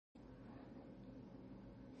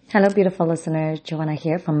Hello, beautiful listeners. Joanna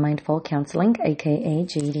here from Mindful Counseling, aka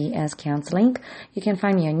JDS Counseling. You can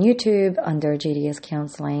find me on YouTube under JDS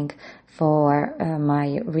Counseling for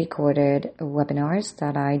my recorded webinars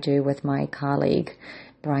that I do with my colleague,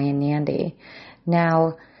 Brian Nandy.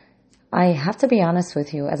 Now, I have to be honest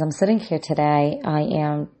with you. As I'm sitting here today,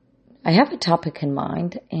 I have a topic in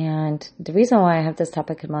mind, and the reason why I have this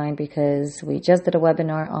topic in mind because we just did a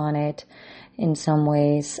webinar on it in some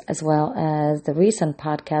ways, as well as the recent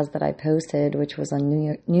podcast that I posted, which was on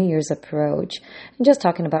New Year's approach, and just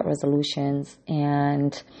talking about resolutions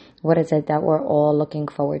and what is it that we're all looking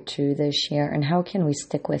forward to this year and how can we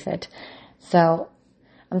stick with it. So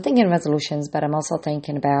I'm thinking resolutions, but I'm also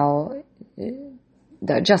thinking about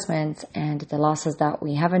the adjustments and the losses that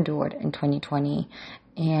we have endured in 2020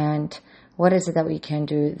 and what is it that we can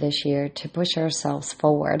do this year to push ourselves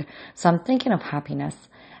forward. So I'm thinking of happiness.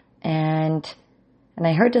 And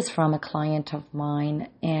I heard this from a client of mine,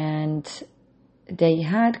 and they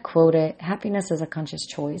had quoted, happiness is a conscious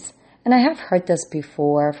choice. And I have heard this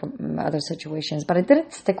before from other situations, but it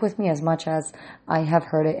didn't stick with me as much as I have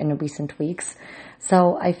heard it in recent weeks.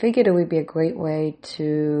 So I figured it would be a great way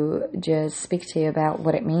to just speak to you about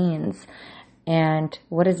what it means and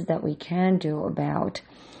what is it that we can do about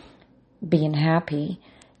being happy.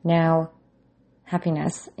 Now,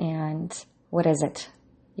 happiness, and what is it?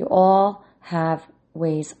 You all have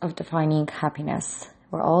ways of defining happiness.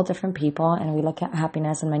 We're all different people, and we look at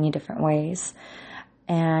happiness in many different ways.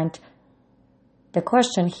 And the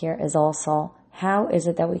question here is also, how is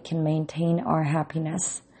it that we can maintain our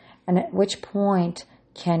happiness? And at which point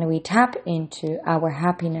can we tap into our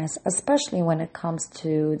happiness, especially when it comes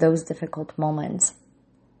to those difficult moments?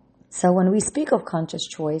 So when we speak of conscious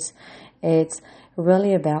choice, it's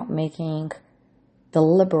really about making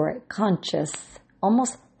deliberate, conscious,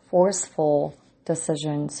 almost forceful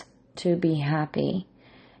decisions to be happy.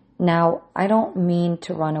 Now, I don't mean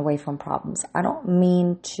to run away from problems. I don't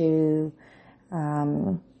mean to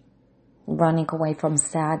running away from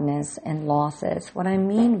sadness and losses. What I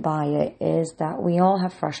mean by it is that we all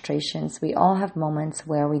have frustrations. We all have moments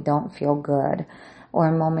where we don't feel good,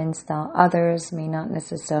 or moments that others may not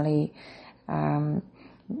necessarily,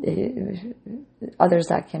 others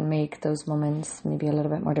that can make those moments maybe a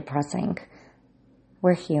little bit more depressing.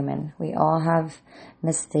 We're human. We all have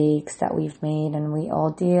mistakes that we've made, and we all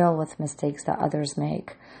deal with mistakes that others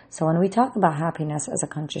make. So when we talk about happiness as a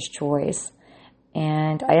conscious choice,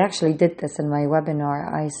 and I actually did this in my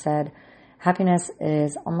webinar, I said happiness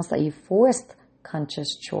is almost a forced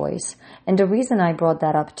conscious choice. And the reason I brought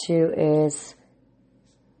that up too is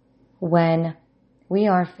when we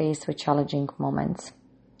are faced with challenging moments,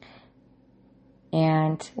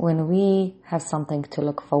 and when we have something to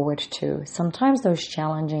look forward to, sometimes those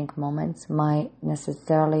challenging moments might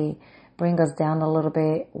necessarily bring us down a little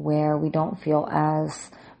bit, where we don't feel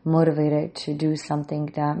as motivated to do something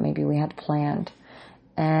that maybe we had planned.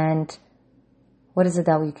 And what is it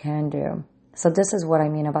that we can do? So this is what I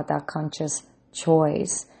mean about that conscious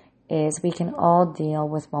choice, is we can all deal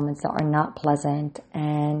with moments that are not pleasant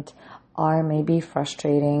and are maybe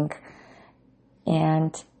frustrating.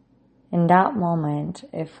 And in that moment,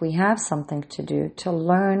 if we have something to do, to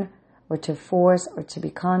learn or to force or to be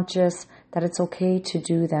conscious that it's okay to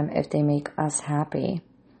do them if they make us happy.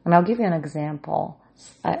 And I'll give you an example.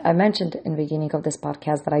 I mentioned in the beginning of this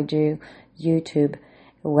podcast that I do YouTube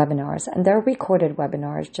webinars, and they're recorded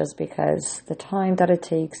webinars just because the time that it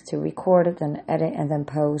takes to record it and edit and then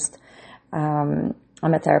post. I'm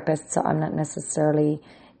a therapist, so I'm not necessarily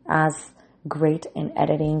as great in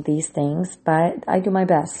editing these things, but I do my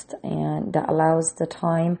best, and that allows the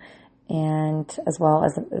time and as well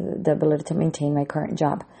as the ability to maintain my current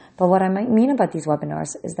job. But what I might mean about these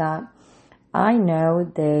webinars is that I know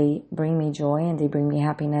they bring me joy and they bring me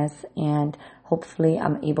happiness, and hopefully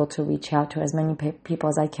I'm able to reach out to as many people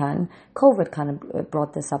as I can. COVID kind of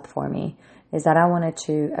brought this up for me, is that I wanted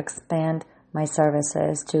to expand my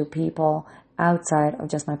services to people outside of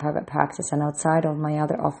just my private practice and outside of my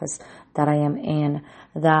other office that I am in,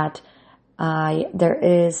 that there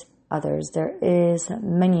is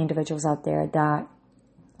many individuals out there that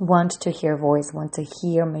want to hear voice, want to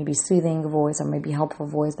hear maybe soothing voice or maybe helpful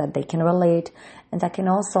voice that they can relate and that can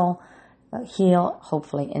also heal,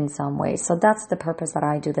 hopefully, in some way. So that's the purpose that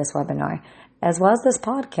I do this webinar, as well as this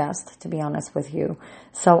podcast, to be honest with you.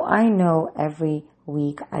 So I know every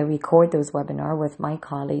week I record those webinars with my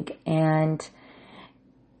colleague, and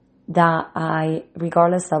that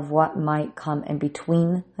regardless of what might come in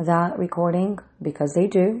between that recording, because they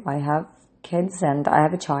do, I have kids and I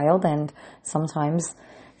have a child, and sometimes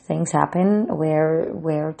things happen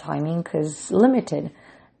where timing is limited.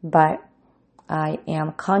 But I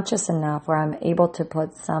am conscious enough where I'm able to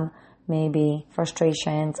put some maybe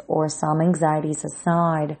frustrations or some anxieties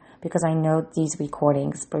aside because I know these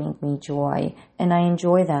recordings bring me joy and I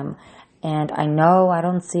enjoy them. And I know I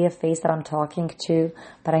don't see a face that I'm talking to,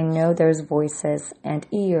 but I know there's voices and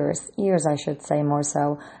ears I should say more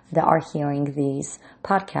so, that are hearing these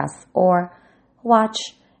podcasts or watch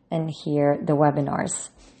and hear the webinars.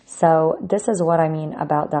 So this is what I mean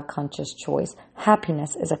about that conscious choice.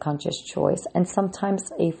 Happiness is a conscious choice and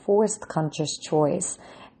sometimes a forced conscious choice.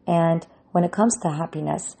 And when it comes to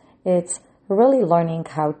happiness, it's really learning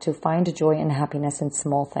how to find joy and happiness in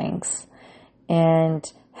small things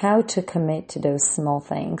and how to commit to those small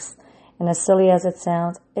things. And as silly as it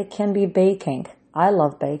sounds, it can be baking. I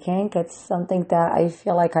love baking. It's something that I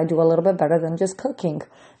feel like I do a little bit better than just cooking.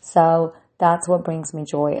 So that's what brings me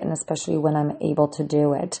joy, and especially when I'm able to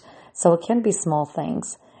do it. So it can be small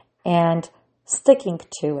things and sticking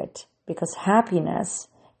to it, because happiness,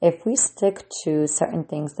 if we stick to certain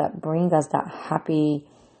things that bring us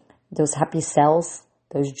those happy cells,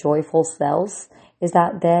 those joyful cells, is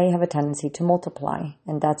that they have a tendency to multiply.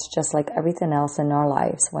 And that's just like everything else in our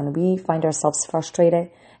lives. When we find ourselves frustrated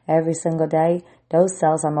every single day, those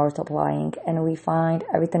cells are multiplying and we find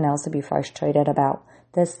everything else to be frustrated about.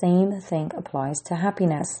 The same thing applies to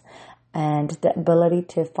happiness and the ability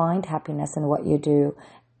to find happiness in what you do,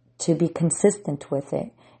 to be consistent with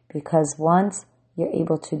it. Because once you're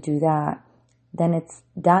able to do that, then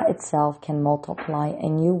that itself can multiply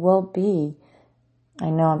and you will be, I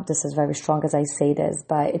know this is very strong as I say this,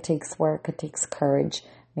 but it takes work, it takes courage,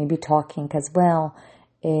 maybe talking as well,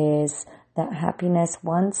 is that happiness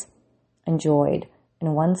once enjoyed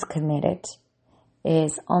and once committed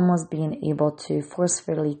is almost being able to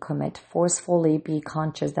forcefully be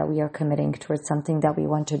conscious that we are committing towards something that we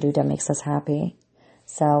want to do that makes us happy.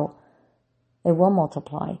 So it will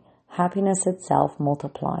multiply. Happiness itself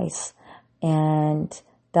multiplies. And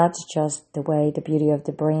that's just the way the beauty of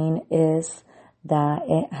the brain is, that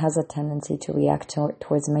it has a tendency to react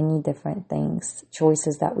towards many different things,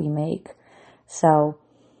 choices that we make. So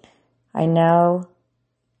I know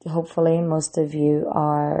hopefully most of you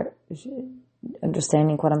are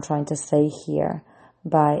understanding what I'm trying to say here,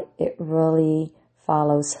 but it really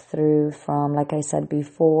follows through from, like I said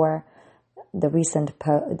before, the recent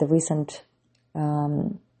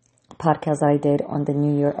podcast that I did on the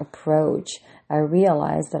New Year approach. I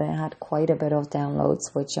realized that I had quite a bit of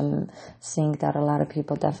downloads, which I'm seeing that a lot of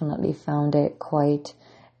people definitely found it quite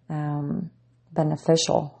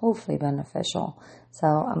beneficial, hopefully beneficial. So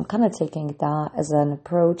I'm kind of taking that as an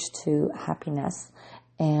approach to happiness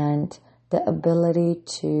and the ability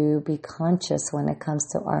to be conscious when it comes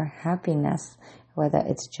to our happiness, whether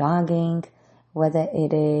it's jogging, whether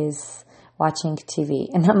it is watching TV.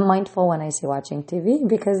 And I'm mindful when I say watching TV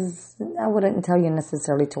because I wouldn't tell you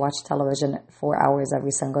necessarily to watch television 4 hours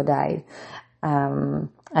every single day.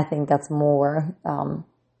 I think that's more,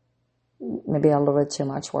 maybe a little bit too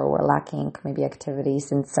much, where we're lacking maybe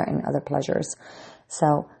activities and certain other pleasures.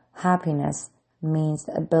 So happiness means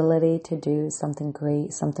the ability to do something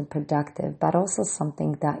great, something productive, but also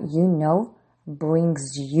something that you know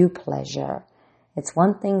brings you pleasure. It's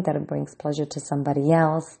one thing that it brings pleasure to somebody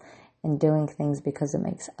else, and doing things because it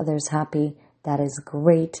makes others happy. That is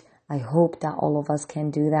great. I hope that all of us can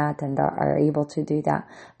do that and are able to do that.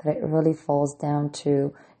 But it really falls down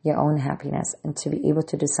to your own happiness and to be able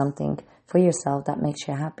to do something for yourself that makes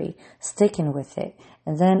you happy, sticking with it,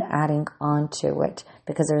 and then adding on to it,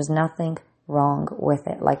 because there's nothing wrong with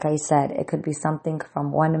it. Like I said, it could be something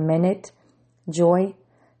from 1 minute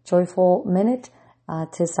joyful minute,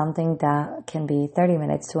 to something that can be 30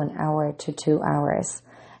 minutes to an hour to 2 hours.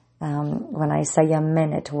 When I say a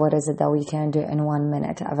minute, what is it that we can do in 1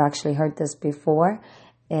 minute? I've actually heard this before,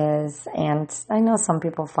 and I know some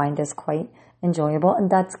people find this quite enjoyable, and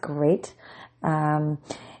that's great.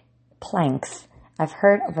 Planks. I've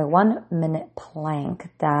heard of a 1 minute plank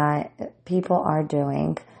that people are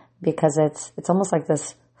doing because it's almost like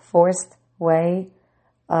this forced way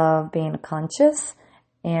of being conscious,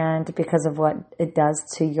 and because of what it does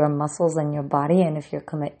to your muscles and your body. And if you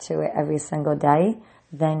commit to it every single day,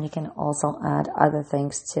 then you can also add other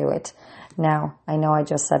things to it. Now, I know I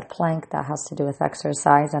just said plank, that has to do with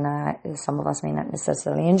exercise, and some of us may not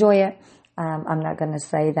necessarily enjoy it. I'm not going to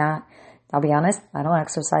say that. I'll be honest, I don't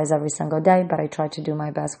exercise every single day, but I try to do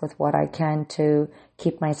my best with what I can to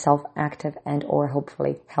keep myself active and or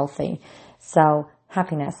hopefully healthy. So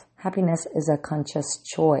happiness is a conscious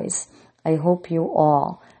choice. I hope you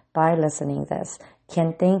all, by listening this,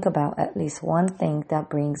 can think about at least one thing that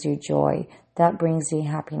brings you joy, that brings you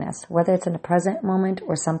happiness, whether it's in the present moment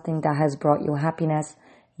or something that has brought you happiness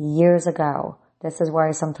years ago. This is where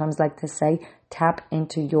I sometimes like to say, tap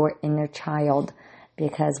into your inner child,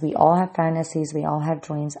 because we all have fantasies, we all have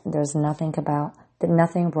dreams, and there's nothing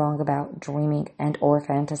wrong about dreaming and or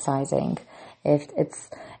fantasizing. If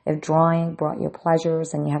drawing brought you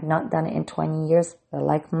pleasures and you have not done it in 20 years,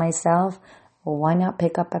 like myself, well, why not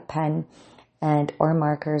pick up a pen or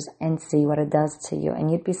markers and see what it does to you? And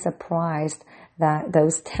you'd be surprised that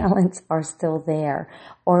those talents are still there.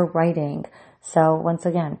 Or writing. So once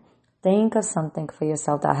again, think of something for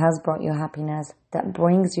yourself that has brought you happiness, that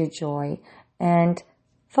brings you joy, and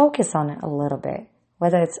focus on it a little bit.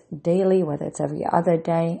 Whether it's daily, whether it's every other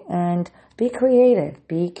day, and be creative,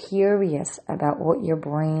 be curious about what your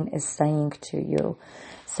brain is saying to you.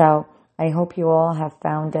 So I hope you all have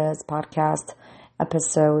found this podcast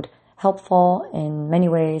episode helpful in many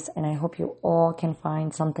ways, and I hope you all can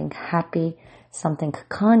find something happy, something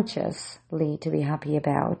consciously to be happy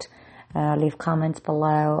about. Leave comments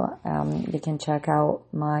below. You can check out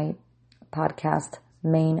my podcast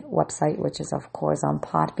main website, which is of course on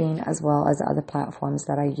Podbean, as well as other platforms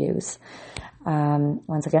that I use.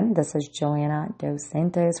 Once again, this is Joanna Dos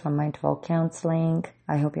Santos from Mindful Counseling.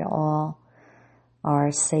 I hope you all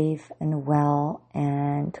are safe and well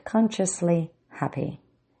and consciously happy.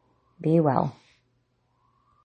 Be well.